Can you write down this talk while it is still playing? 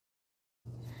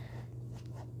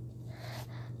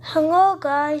Hello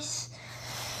guys,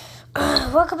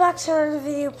 welcome back to another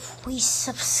video. Please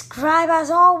subscribe as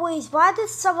always. Why did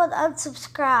someone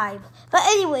unsubscribe? But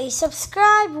anyway,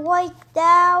 subscribe right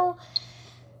now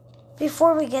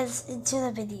before we get into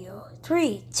the video.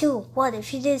 3, 2, 1.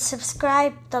 If you did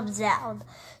subscribe, thumbs down.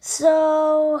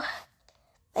 So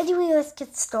anyway, let's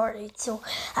get started. So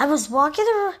I was walking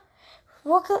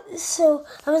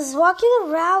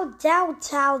around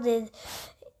downtown in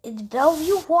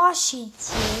Bellevue,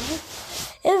 Washington,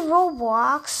 in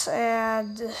Roblox,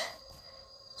 and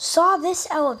saw this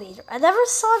elevator. I never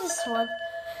saw this one,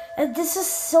 and this is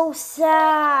so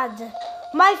sad.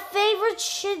 My favorite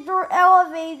Schindler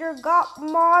elevator got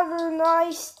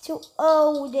modernized to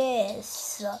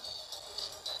Otis.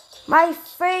 My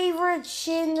favorite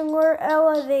Schindler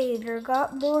elevator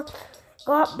got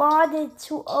modded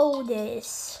to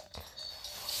Otis.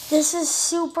 This is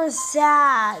super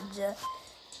sad.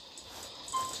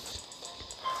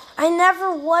 I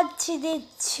never wanted it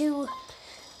to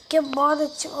get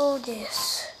modded to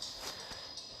Otis.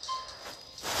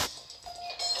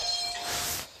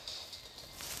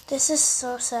 This is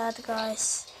so sad,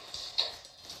 guys.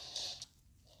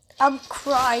 I'm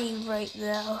crying right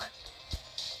now.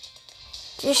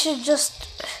 This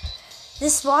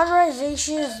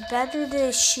modernization is better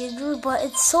than Schindler, but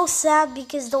it's so sad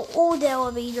because the old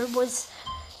elevator was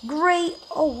great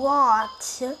a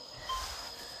lot.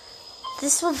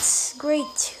 This one's great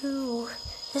too.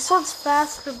 This one's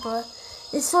faster, but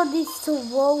this one needs to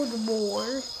load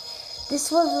more.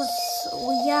 This one was,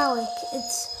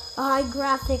 it's a high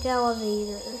graphic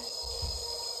elevator.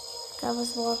 I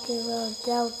was walking around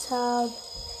downtown,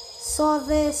 saw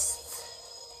this.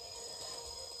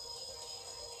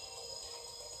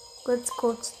 Let's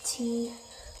go to tea.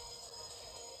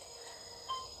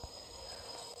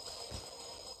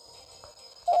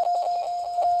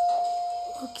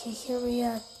 Okay, here we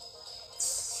are,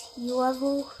 sea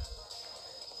level.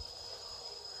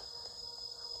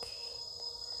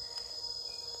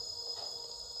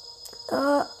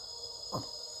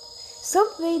 Some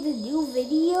made a new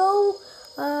video.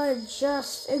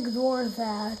 Just ignore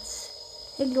that.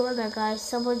 Ignore that, guys.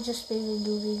 Someone just made a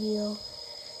new video.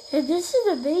 And this is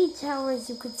the main tower, as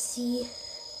you can see.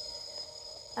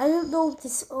 I don't know if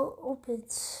this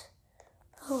opens.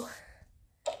 Oh.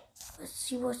 Let's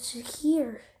see what's in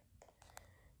here.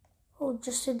 Oh,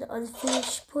 just an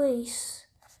unfinished place.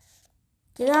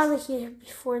 Get out of here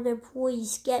before the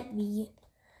employees get me.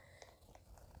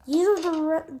 These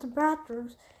are the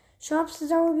bathrooms. Shops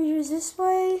and elevators this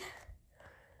way.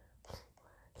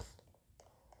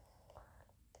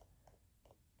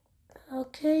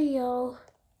 Okay, y'all.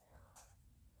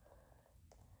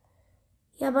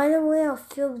 Yeah, by the way, I'll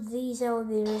film these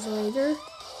elevators later.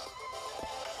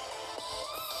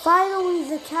 Finally,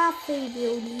 the cafe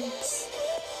buildings.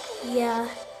 Yeah.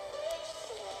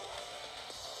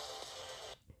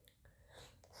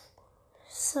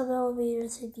 Some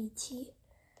elevators in DT.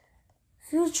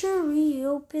 Future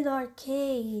Reopen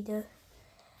Arcade.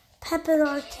 Pepin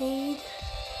Arcade.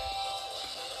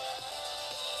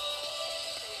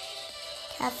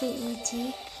 Cafe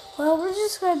ET. Well, we're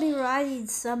just going to be riding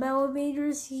some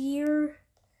elevators here.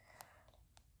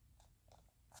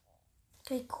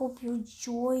 I hope you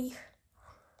enjoy.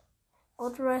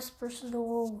 Authorized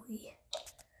personnel only.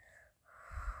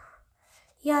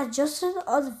 Yeah, just an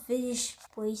unfinished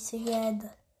place again.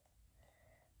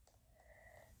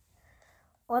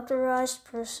 Authorized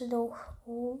personnel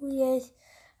only. I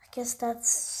guess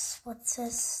that's what it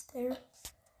says there.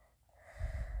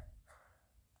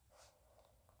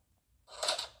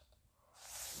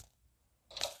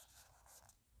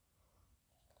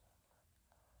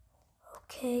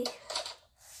 Okay.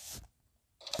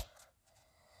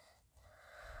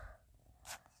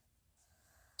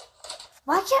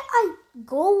 Why can't I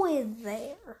go in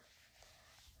there?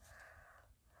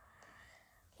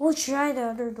 We'll try the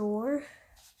other door.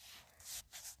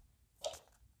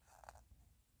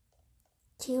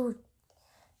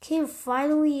 Came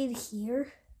finally in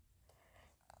here.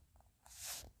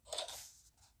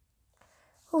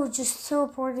 Oh, it just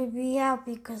teleported me out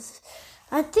because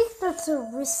I think that's a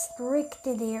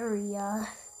restricted area.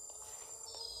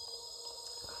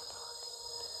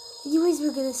 Anyways,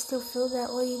 we're gonna still film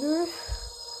that later.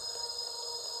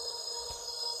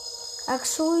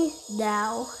 Actually,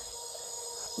 now.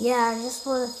 Yeah, I just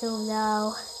want to film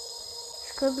now.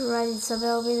 Just gonna be riding some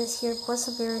elevators here, plus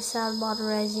a very sound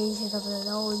modernization of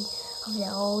the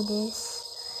oldest.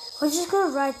 We're just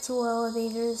gonna ride 2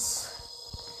 elevators.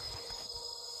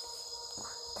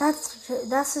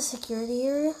 That's the security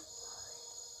area.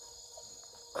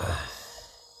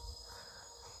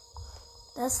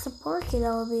 That's the parking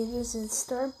elevators in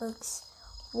Starbucks.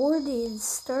 Warning,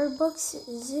 Starbucks,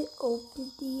 is it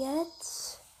open yet?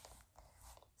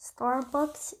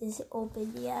 Starbucks, is it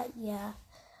open yet? Yeah.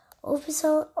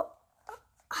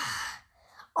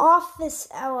 Office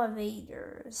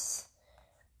elevators.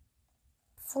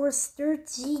 Floors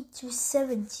 13 to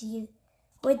 17.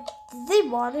 Wait, did they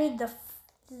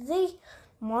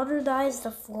modernize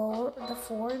the floor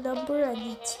number? I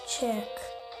need to check.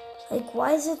 Like,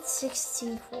 why is it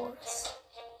 16 floors?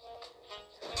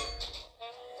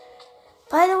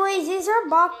 By the way, these are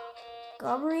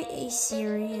Montgomery A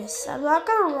series. I'm not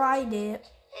gonna ride it.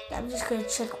 I'm just gonna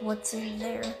check what's in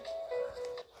there.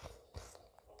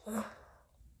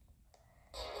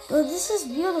 Oh, this is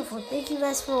beautiful. Thank you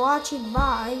guys for watching.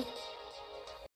 Bye.